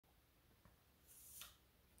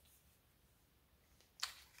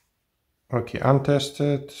Okay,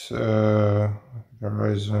 untested,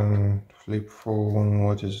 Verizon flip phone,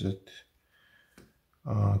 what is it?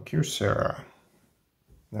 Kyocera.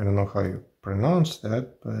 I don't know how you pronounce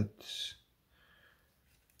that, but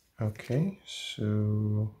okay,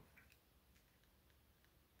 so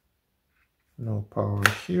no power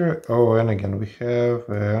here. Oh, and again, we have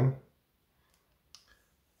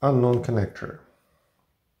unknown connector.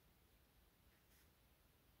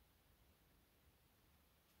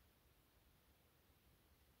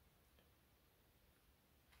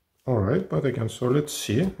 All right, but again, so let's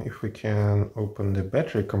see if we can open the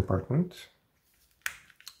battery compartment.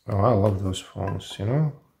 Oh, I love those phones, you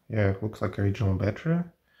know? Yeah, it looks like original battery.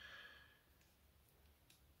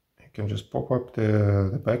 You can just pop up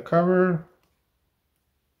the back cover,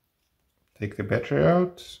 take the battery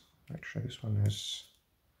out. Actually, this one is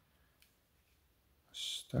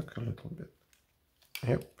stuck a little bit.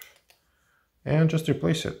 Yep. And just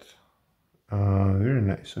replace it. Very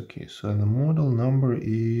nice. Okay, so the model number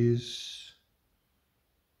is...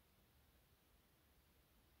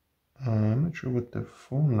 I'm not sure what the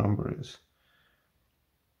phone number is.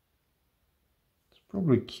 It's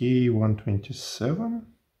probably K127.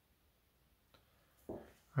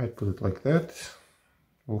 I'd put it like that.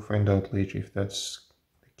 We'll find out later if that's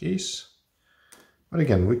the case. But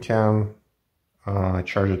again, we can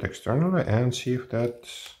charge it externally and see if that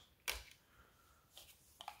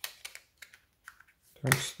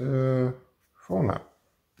turns the phone up.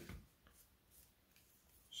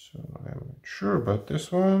 So I'm not sure about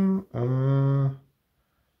this one.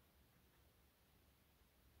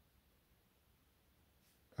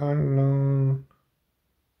 Unknown.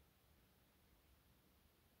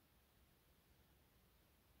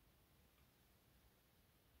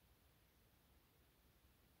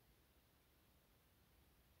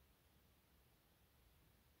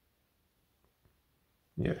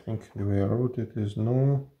 Yeah, I think the way I wrote it is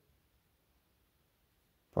no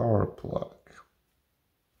power plug.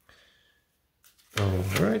 All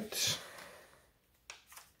right.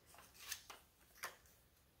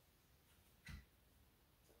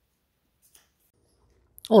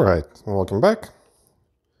 All right, welcome back.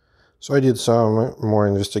 So I did some more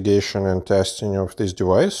investigation and testing of this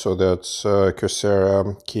device. So that's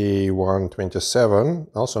Kyocera K127,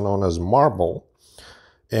 also known as Marble.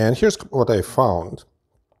 And here's what I found.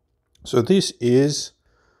 So this is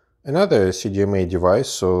another CDMA device,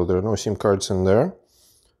 so there are no SIM cards in there.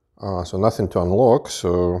 So nothing to unlock,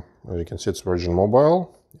 so as you can see it's Virgin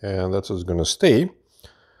Mobile, and that's what's gonna stay.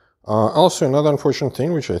 Also another unfortunate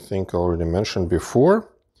thing, which I think I already mentioned before,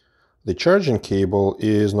 the charging cable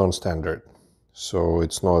is non-standard. So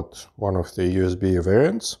it's not one of the USB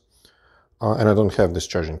variants, and I don't have this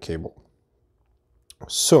charging cable.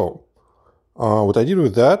 So what I did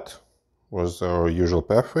with that was our usual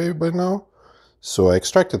pathway by now. So I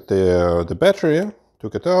extracted the battery,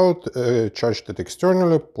 took it out, charged it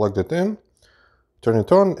externally, plugged it in, turned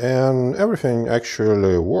it on, and everything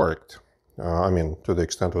actually worked. I mean, to the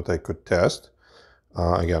extent that I could test.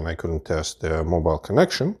 Again, I couldn't test the mobile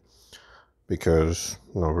connection because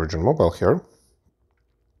no Virgin Mobile here.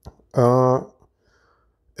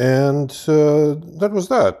 And that was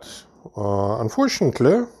that.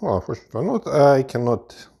 Unfortunately, well, unfortunately not, I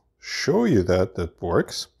cannot show you that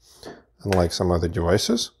works, unlike some other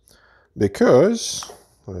devices, because,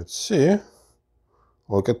 let's see,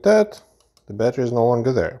 look at that, the battery is no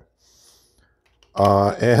longer there.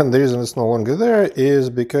 And the reason it's no longer there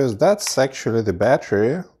is because that's actually the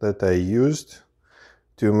battery that I used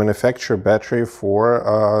to manufacture battery for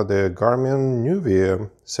the Garmin Nuvia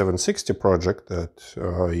 760 project that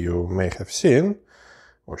you may have seen,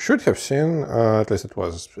 or should have seen, at least it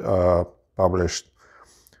was published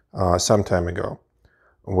some time ago,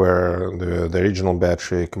 where the original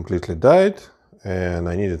battery completely died and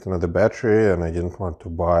I needed another battery, and I didn't want to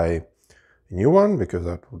buy a new one because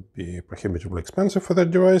that would be prohibitively expensive for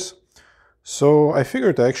that device. So I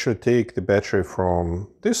figured to actually take the battery from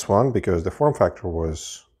this one because the form factor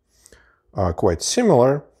was quite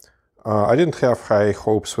similar. I didn't have high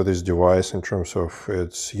hopes for this device in terms of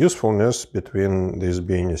its usefulness, between this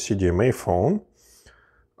being a CDMA phone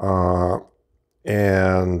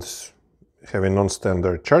and having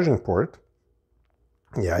non-standard charging port.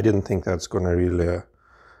 Yeah, I didn't think that's going to really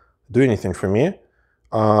do anything for me.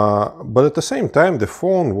 But at the same time, the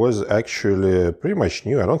phone was actually pretty much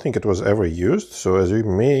new. I don't think it was ever used. So as you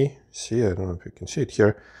may see, I don't know if you can see it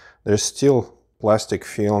here, there's still plastic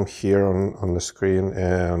film here on the screen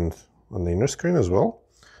and on the inner screen as well.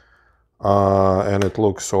 And it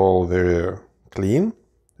looks all very clean.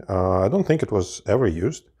 I don't think it was ever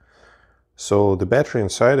used. So the battery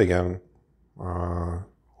inside, again,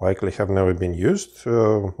 likely have never been used,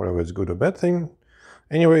 whether it's good or bad thing.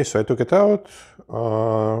 Anyway, so I took it out,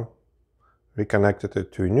 reconnected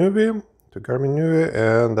it to Nuvie, to Garmin Nuvie,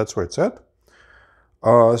 and that's where it's at.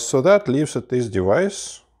 So that leaves at this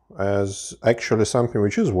device as actually something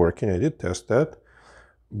which is working. I did test that,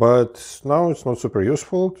 but now it's not super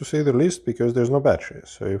useful, to say the least, because there's no battery.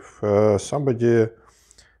 So if somebody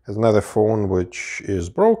has another phone which is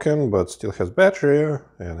broken but still has battery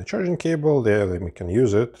and a charging cable, then we can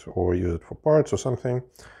use it or use it for parts or something.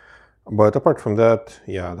 But apart from that,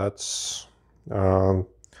 yeah, that's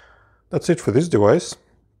it for this device.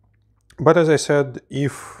 But as I said,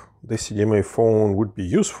 if the CDMA phone would be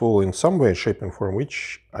useful in some way, shape and form,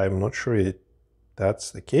 which I'm not sure that's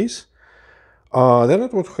the case, then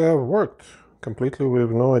it would have worked completely with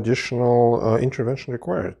no additional intervention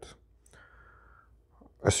required,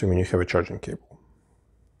 assuming you have a charging cable.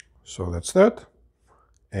 So that's that.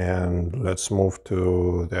 And let's move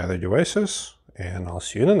to the other devices, and I'll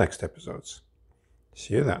see you in the next episodes.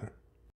 See you then.